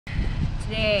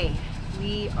today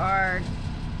we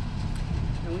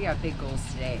got big goals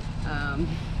today.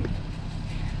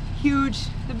 Huge,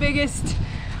 the biggest.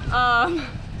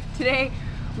 Today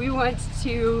we want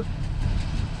to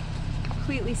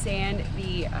completely sand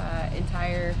the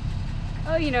entire,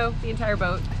 the entire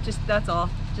boat. Just, that's all.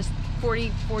 Just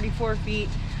 44 feet.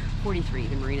 43,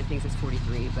 the marina thinks it's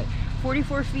 43, but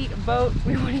 44 feet of boat.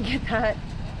 We want to get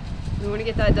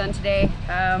that done today.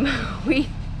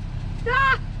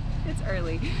 It's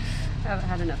early. I haven't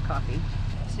had enough coffee.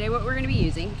 Today what we're going to be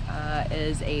using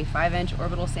is a 5-inch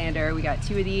orbital sander. We got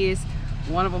 2 of these.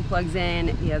 One of them plugs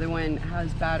in, the other one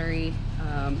has battery.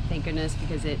 Thank goodness,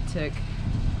 because it took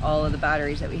all of the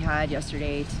batteries that we had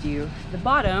yesterday to do the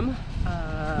bottom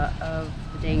of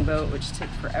the dang boat, which took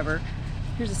forever.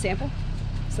 Here's a sample,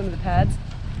 some of the pads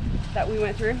that we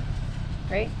went through,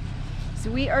 right? So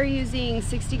we are using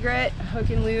 60 grit hook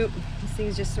and loop. These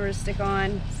things just sort of stick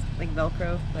on, it's like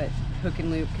Velcro, but hook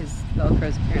and loop because Velcro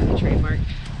is apparently trademarked.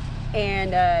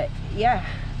 And yeah,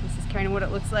 this is kind of what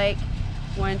it looks like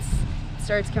once it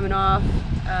starts coming off.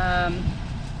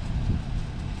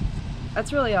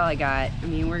 That's really all I got. I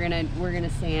mean, we're gonna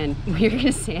sand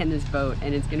this boat,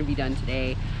 and it's gonna be done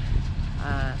today.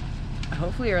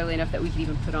 Hopefully early enough that we can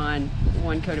even put on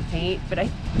 1 coat of paint, but I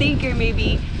think I may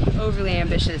be overly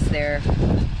ambitious there.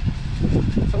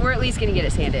 But we're at least gonna get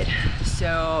it sanded.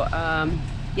 So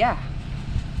yeah,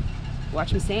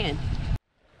 watch me sand.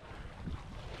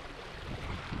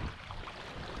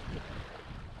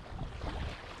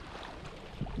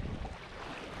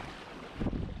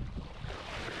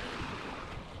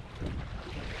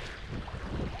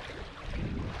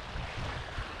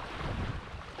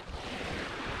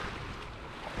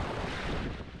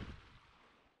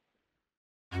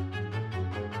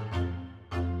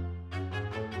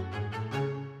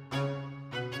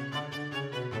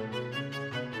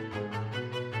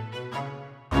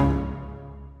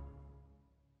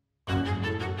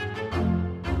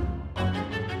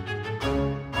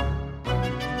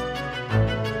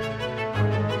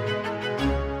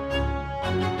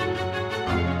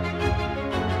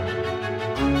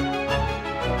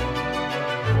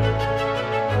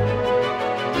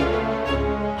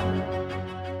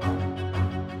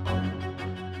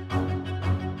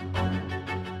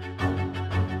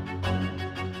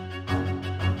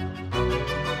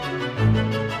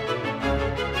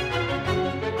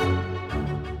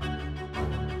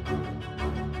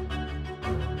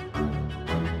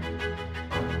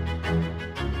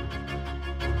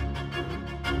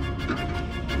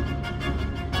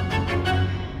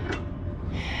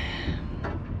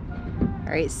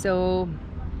 All right, so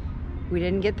we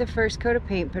didn't get the first coat of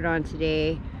paint put on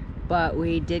today, but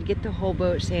we did get the whole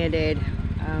boat sanded,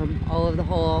 all of the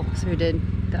hull. So we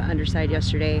did the underside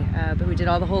yesterday, but we did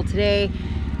all the hull today.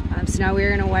 So now we're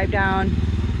gonna wipe down.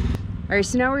 All right,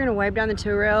 so now we're gonna wipe down the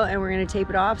tow rail and we're gonna tape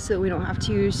it off so that we don't have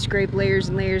to scrape layers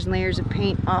and layers and layers of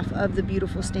paint off of the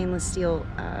beautiful stainless steel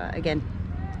again.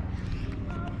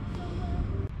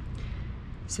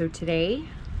 So today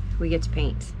we get to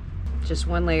paint just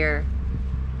 1 layer,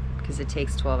 because it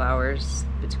takes 12 hours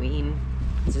between,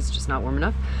 because it's just not warm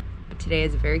enough. But today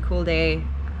is a very cool day.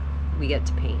 We get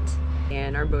to paint,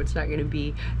 and our boat's not gonna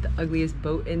be the ugliest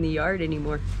boat in the yard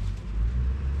anymore.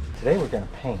 Today we're gonna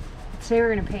paint. Today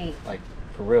we're gonna paint. Like,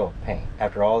 for real paint.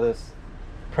 After all this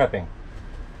prepping.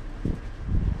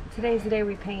 Today's the day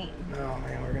we paint. Oh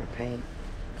man, we're gonna paint.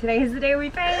 Today is the day we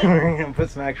paint. We're gonna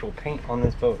put some actual paint on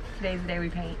this boat. Today's the day we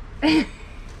paint.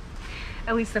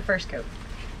 At least the first coat.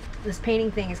 This painting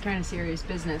thing is kind of serious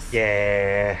business.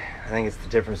 Yeah, I think it's the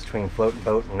difference between floating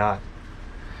boat and not.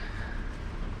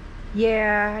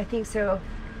 Yeah, I think so.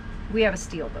 We have a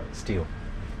steel boat. Steel.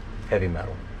 Heavy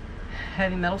metal.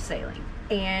 Heavy metal sailing.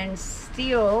 And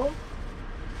steel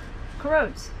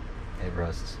corrodes. It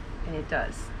rusts. And it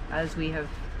does, as we have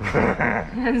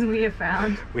as we have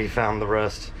found. We found the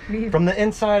rust. From the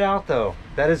inside out though.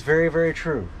 That is very, very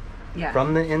true. Yeah.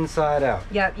 From the inside out.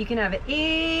 Yeah, you can have an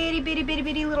itty bitty bitty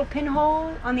bitty little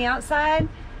pinhole on the outside,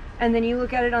 and then you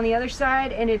look at it on the other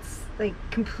side and it's like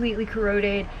completely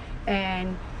corroded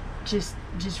and just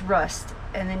rust,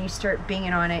 and then you start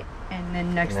banging on it, and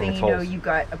then next thing you know, you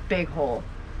got a big hole.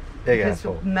 Big because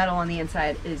asshole. the metal on the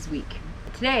inside is weak.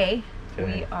 Today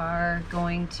we are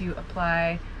going to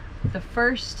apply the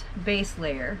first base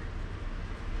layer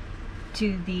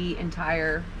to the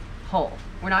entire hull.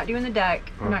 We're not doing the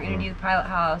deck, we're not going to do the pilot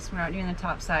house, we're not doing the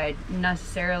top side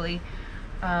necessarily,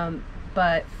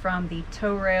 but from the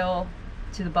tow rail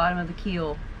to the bottom of the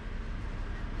keel,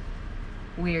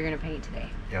 we are going to paint today.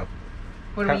 Yep.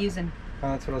 What are we using?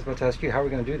 That's what I was about to ask you. How are we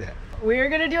going to do that? We're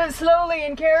going to do it slowly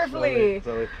and carefully.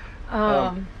 Slowly.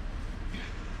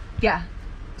 Yeah.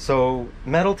 So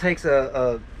metal takes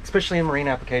especially in marine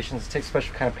applications, it takes a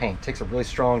special kind of paint. It takes a really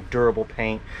strong, durable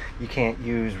paint. You can't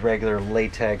use regular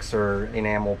latex or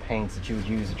enamel paints that you would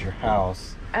use at your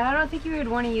house. I don't think you would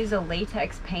want to use a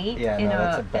latex paint in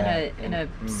a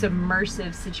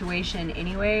submersive situation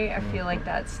anyway. I feel like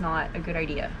that's not a good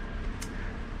idea.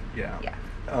 Yeah.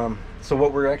 Yeah. So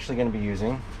what we're actually going to be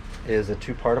using is a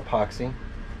 2-part epoxy,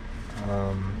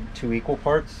 2 equal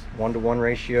parts, 1-to-1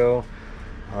 ratio.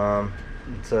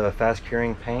 It's a fast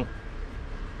curing paint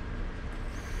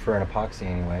for an epoxy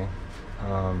anyway.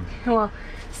 Well,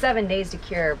 7 days to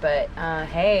cure, but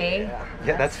hey.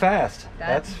 Yeah, that's fast.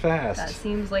 That's fast. That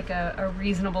seems like a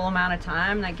reasonable amount of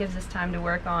time. That gives us time to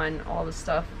work on all the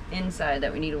stuff inside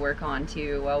that we need to work on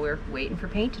too while we're waiting for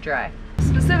paint to dry.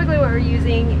 Specifically what we're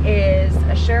using is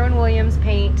a Sherwin Williams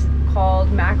paint called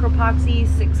Macropoxy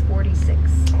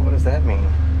 646. What does that mean?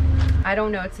 I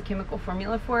don't know. It's a chemical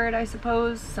formula for it, I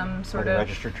suppose. Some sort of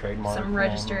registered trademark. Some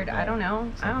registered. I don't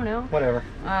know. I don't know. Whatever.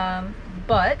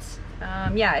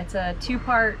 Yeah, it's a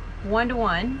 2-part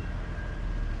 1-to-1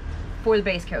 for the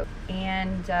base coat.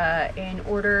 And in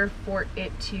order for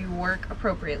it to work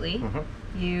appropriately,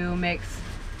 you mix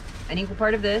an equal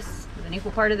part of this with an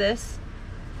equal part of this,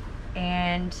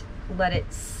 and let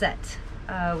it set,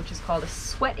 which is called a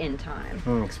sweat-in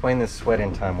time. Explain this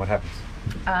sweat-in time. What happens?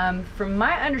 From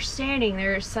my understanding,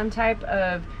 there's some type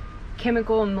of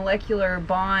chemical and molecular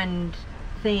bond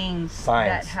thing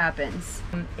that happens.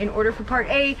 In order for part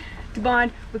A to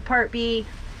bond with part B,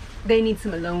 they need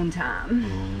some alone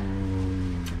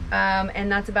time.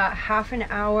 And that's about half an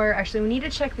hour. Actually, we need to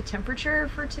check the temperature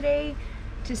for today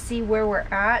to see where we're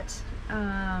at.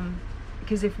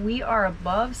 Because if we are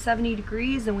above 70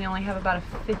 degrees, then we only have about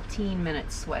a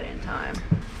 15-minute sweat-in time.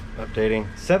 Updating.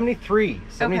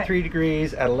 73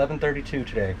 degrees at 11:32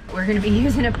 today. We're going to be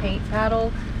using a paint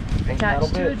paddle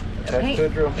attached to a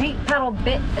drill. Paint paddle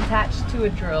bit attached to a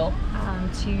drill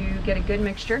to get a good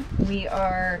mixture. We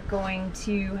are going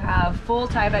to have full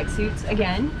Tyvek suits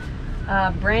again,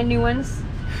 brand new ones.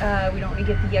 We don't want to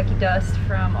get the yucky dust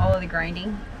from all of the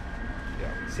grinding.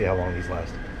 Yeah. See how long these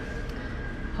last.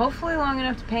 Hopefully long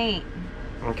enough to paint.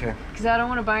 Okay. Because I don't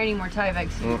want to buy any more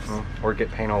Tyvek suits. Or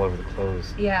get paint all over the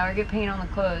clothes. Yeah, or get paint on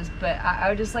the clothes. But I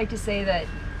would just like to say that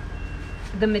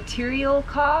the material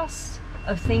cost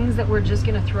of things that we're just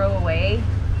going to throw away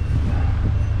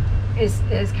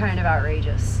is kind of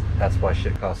outrageous. That's why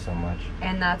shit costs so much.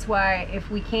 And that's why,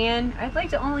 if we can, I'd like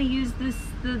to only use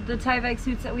the Tyvek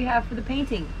suits that we have for the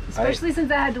painting. Especially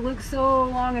since I had to look so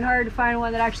long and hard to find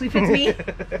one that actually fits me.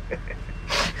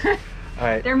 All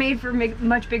right. They're made for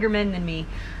much bigger men than me.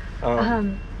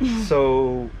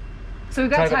 So we've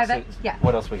got Tyvek. Yeah.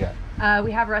 What else we got?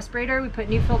 We have a respirator. We put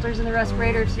new filters in the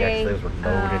respirator today. Those were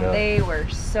loaded up. They were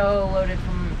so loaded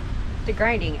from the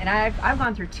grinding, and I've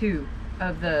gone through 2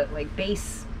 of the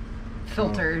base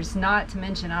filters, not to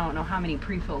mention I don't know how many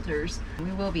pre-filters.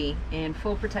 We will be in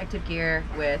full protective gear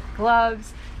with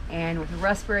gloves and with a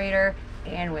respirator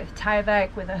and with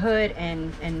Tyvek with a hood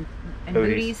and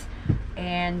booties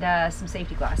and some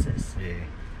safety glasses.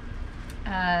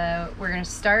 We're going to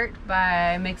start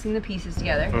by mixing the pieces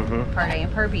together, part A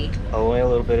and part B. Only a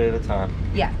little bit at a time.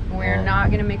 Yeah, we're not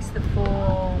going to mix the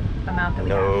full amount that we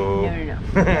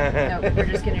have. No, we're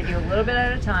just going to do a little bit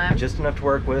at a time. Just enough to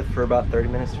work with for about 30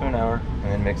 minutes to an hour,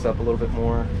 and then mix up a little bit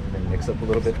more, and then mix up a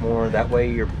little bit more. That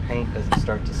way your paint doesn't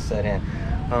start to set in.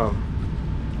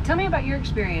 Tell me about your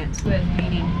experience with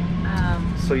painting.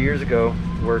 So years ago,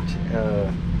 worked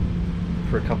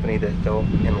for a company that dealt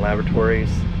in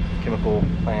laboratories, chemical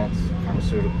plants,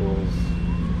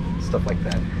 pharmaceuticals, stuff like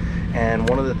that. And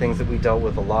one of the things that we dealt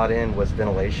with a lot in was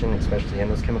ventilation, especially in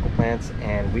those chemical plants.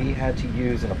 And we had to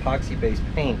use an epoxy-based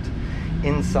paint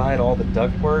inside all the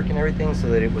ductwork and everything so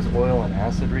that it was oil and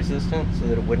acid resistant, so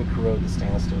that it wouldn't corrode the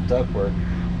stainless steel ductwork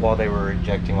while they were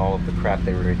ejecting all of the crap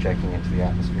they were ejecting into the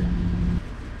atmosphere.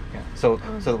 Yeah. So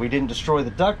that we didn't destroy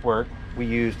the ductwork, we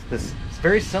used this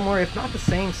very similar, if not the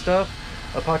same stuff,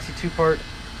 epoxy 2-part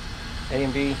A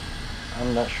and B.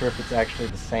 I'm not sure if it's actually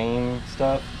the same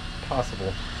stuff.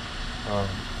 Possible.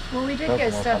 Well, we did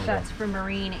get stuff that's for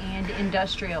marine and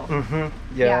industrial.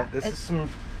 Yeah, this is some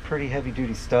pretty heavy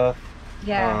duty stuff.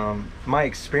 Yeah. My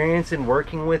experience in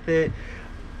working with it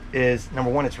is,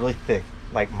 number one, it's really thick,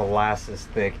 like molasses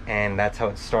thick, and that's how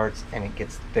it starts, and it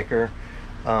gets thicker.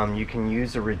 You can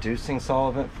use a reducing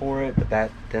solvent for it, but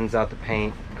that thins out the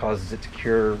paint, causes it to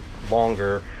cure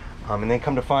longer. And then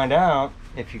come to find out,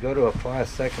 if you go to apply a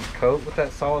second coat with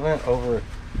that solvent over a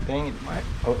thing,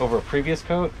 over a previous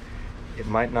coat, it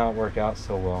might not work out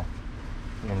so well.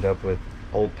 You end up with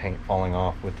old paint falling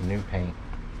off with the new paint.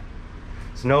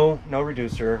 It's no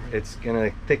reducer. It's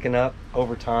gonna thicken up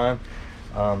over time.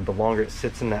 The longer it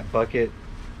sits in that bucket,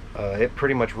 it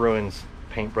pretty much ruins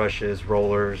paintbrushes,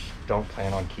 rollers. Don't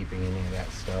plan on keeping any of that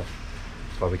stuff.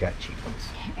 That's why we got cheap ones.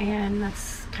 And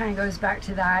that's kind of goes back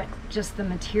to that, just the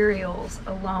materials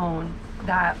alone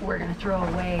that we're gonna throw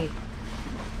away.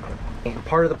 And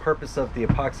part of the purpose of the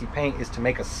epoxy paint is to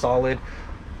make a solid,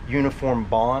 uniform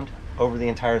bond over the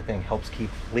entire thing. Helps keep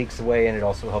leaks away, and it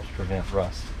also helps prevent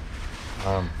rust.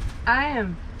 I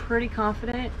am pretty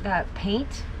confident that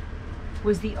paint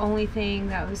was the only thing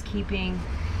that was keeping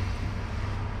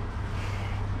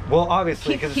Well,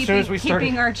 obviously, because as soon as we started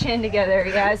keeping our chin together,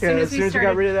 as soon as we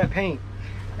got rid of that paint,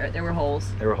 there were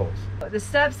holes. There were holes. The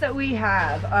steps that we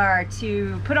have are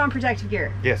to put on protective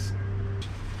gear. Yes.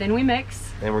 Then we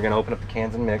mix. Then we're going to open up the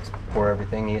cans and mix, pour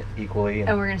everything equally.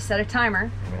 And we're going to set a timer.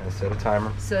 We're going to set a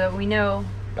timer. So that we know.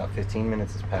 About 15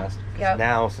 minutes has passed. Yep.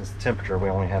 Now, since the temperature, we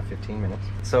only have 15 minutes.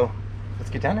 So, let's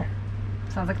get down there.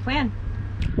 Sounds like a plan.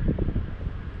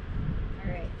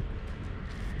 All right.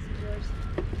 This is yours.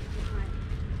 This is mine.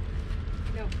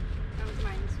 No, that was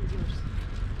mine. This was yours.